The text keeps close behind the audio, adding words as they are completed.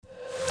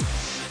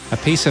A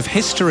piece of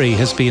history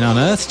has been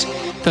unearthed.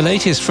 The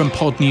latest from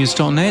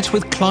podnews.net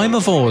with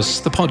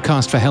Climavores, the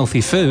podcast for healthy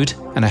food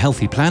and a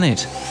healthy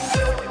planet.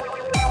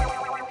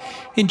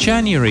 In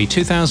January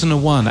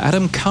 2001,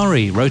 Adam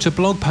Curry wrote a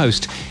blog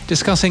post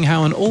discussing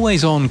how an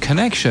always-on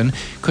connection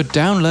could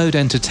download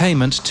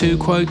entertainment to,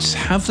 quote,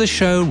 have the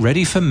show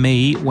ready for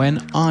me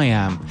when I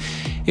am.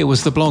 It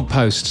was the blog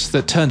posts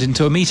that turned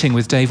into a meeting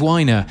with Dave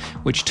Weiner,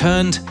 which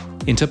turned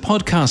into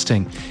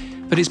podcasting.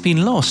 But it's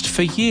been lost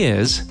for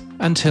years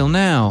until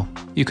now.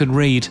 You can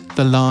read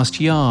The Last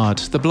Yard,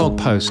 the blog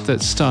post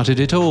that started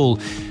it all,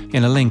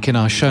 in a link in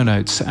our show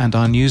notes and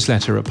our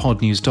newsletter at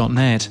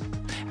podnews.net.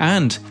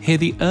 And hear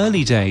the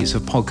early days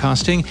of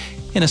podcasting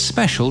in a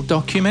special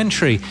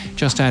documentary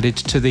just added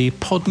to the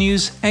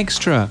Podnews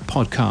Extra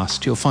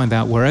podcast. You'll find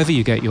that wherever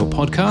you get your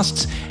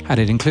podcasts, and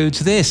it includes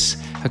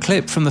this, a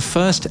clip from the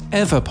first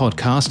ever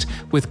podcast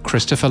with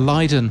Christopher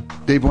Lydon.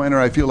 Dave Weiner,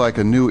 I feel like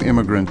a new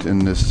immigrant in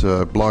this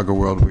blogger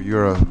world where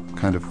you're a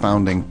kind of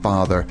founding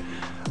father.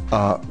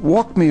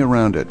 Walk me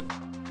around it.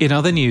 In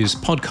other news,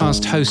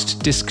 podcast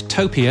host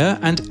Disctopia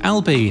and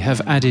Albi have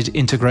added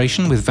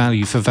integration with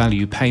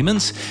value-for-value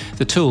payments.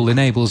 The tool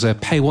enables a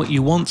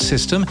pay-what-you-want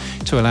system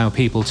to allow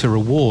people to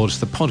reward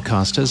the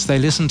podcasters they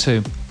listen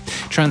to.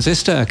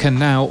 Transistor can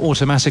now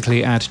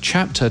automatically add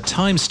chapter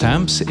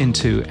timestamps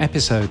into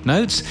episode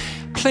notes.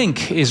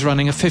 Plink is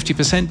running a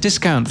 50%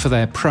 discount for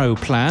their Pro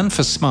plan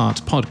for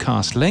smart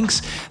podcast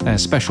links. Their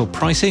special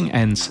pricing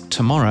ends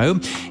tomorrow.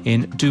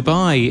 In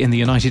Dubai, in the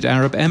United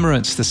Arab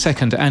Emirates, the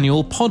second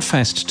annual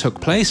Podfest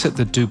took place at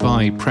the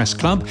Dubai Press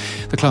Club.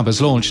 The club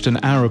has launched an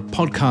Arab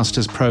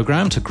podcasters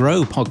program to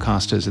grow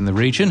podcasters in the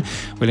region.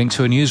 We link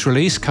to a news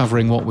release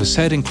covering what was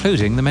said,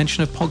 including the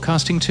mention of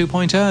Podcasting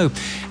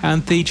 2.0.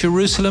 And the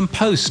Jerusalem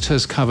Post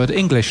has covered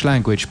English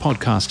language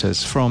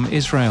podcasters from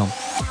Israel.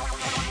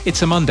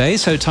 It's a Monday,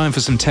 so time for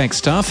some tech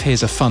stuff.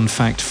 Here's a fun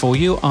fact for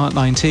you.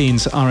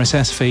 Art19's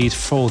RSS feed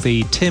for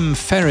the Tim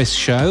Ferriss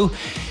Show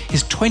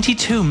is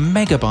 22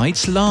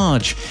 megabytes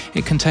large.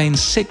 It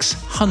contains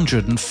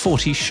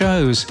 640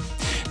 shows.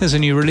 There's a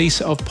new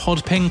release of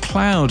Podping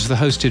Cloud, the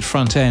hosted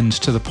front end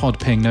to the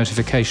Podping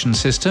notification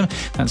system.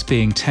 That's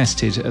being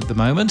tested at the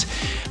moment.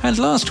 And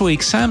last week,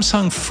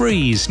 Samsung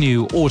Free's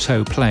new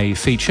autoplay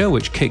feature,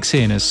 which kicks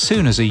in as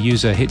soon as a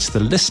user hits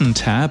the Listen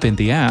tab in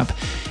the app,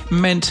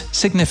 meant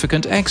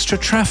significant extra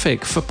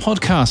traffic for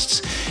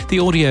podcasts. The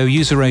audio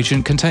user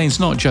agent contains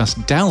not just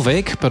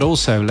Dalvik, but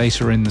also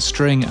later in the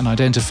string an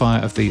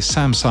identifier of the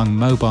Samsung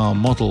mobile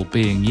model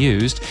being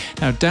used.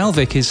 Now,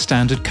 Dalvik is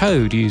standard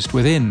code used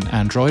within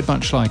Android,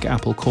 much like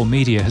Apple Core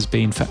Media has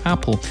been for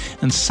Apple,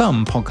 and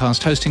some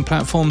podcast hosting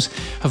platforms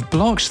have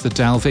blocked the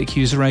Dalvik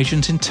user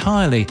agent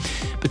entirely.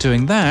 But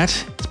doing that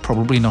is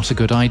probably not a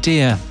good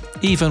idea.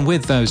 Even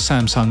with those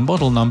Samsung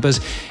model numbers,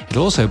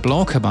 it'll also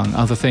block, among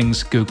other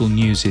things, Google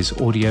News'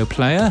 audio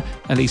player,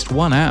 at least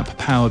one app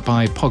powered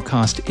by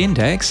Podcast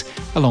Index,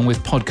 along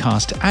with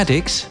Podcast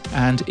Addict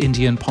and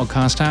Indian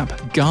podcast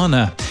app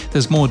Ghana.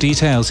 There's more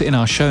details in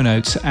our show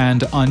notes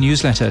and our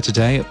newsletter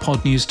today at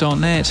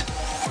podnews.net.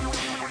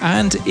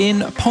 And in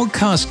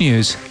podcast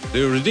news,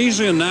 the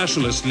Rhodesian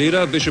nationalist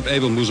leader, Bishop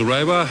Abel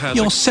Muzorewa, has...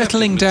 You're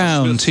settling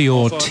down to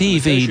your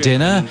TV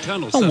dinner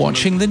and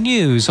watching the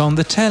news on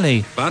the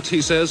telly. But,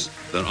 he says,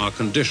 there are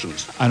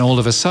conditions. And all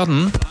of a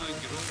sudden,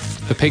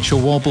 the picture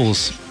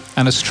wobbles,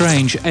 and a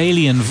strange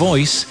alien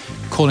voice,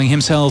 calling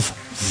himself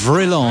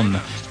Vrilon,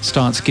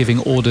 starts giving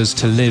orders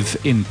to live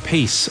in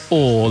peace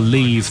or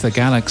leave the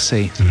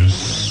galaxy.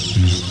 This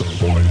is the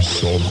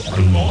voice of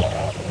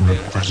Allah,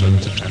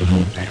 representative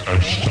of the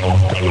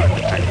Ashtar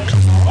Galactic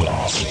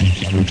Command,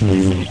 speaking to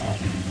you.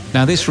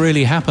 Now, this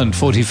really happened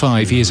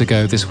 45 years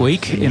ago this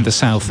week in the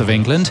south of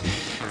England.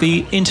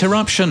 The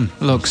Interruption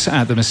looks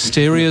at the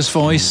mysterious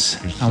voice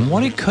and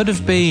what it could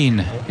have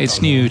been.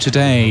 It's new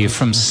today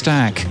from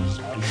Stack.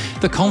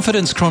 The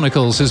Confidence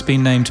Chronicles has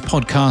been named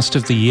Podcast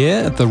of the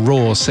Year at the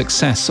Raw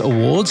Success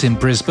Awards in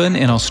Brisbane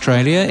in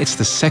Australia. It's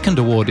the second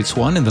award it's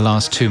won in the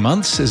last 2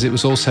 months, as it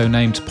was also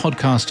named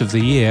Podcast of the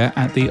Year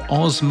at the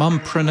Oz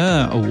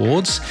Mumpreneur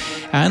Awards.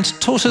 And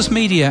Tortoise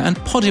Media and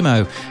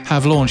Podimo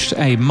have launched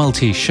a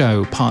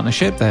multi-show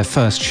partnership. Their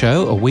first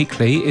show, a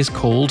weekly, is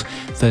called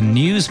The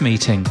News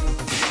Meeting.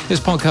 This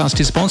podcast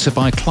is sponsored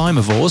by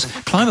Climavores.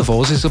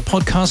 Climavores is a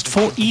podcast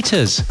for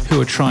eaters who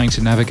are trying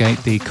to navigate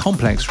the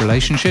complex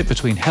relationship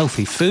between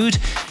healthy food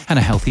and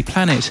a healthy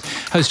planet.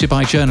 Hosted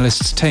by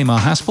journalists Tamar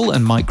Haspel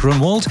and Mike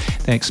Grunwald,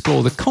 they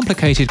explore the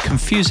complicated,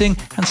 confusing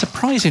and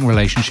surprising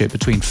relationship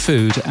between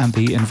food and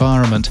the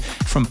environment.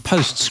 From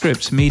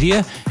Postscript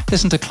Media,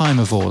 listen to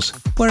Climavores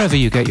wherever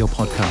you get your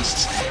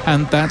podcasts.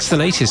 And that's the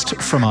latest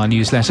from our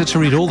newsletter. To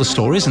read all the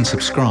stories and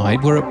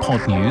subscribe, we're at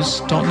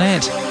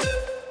podnews.net.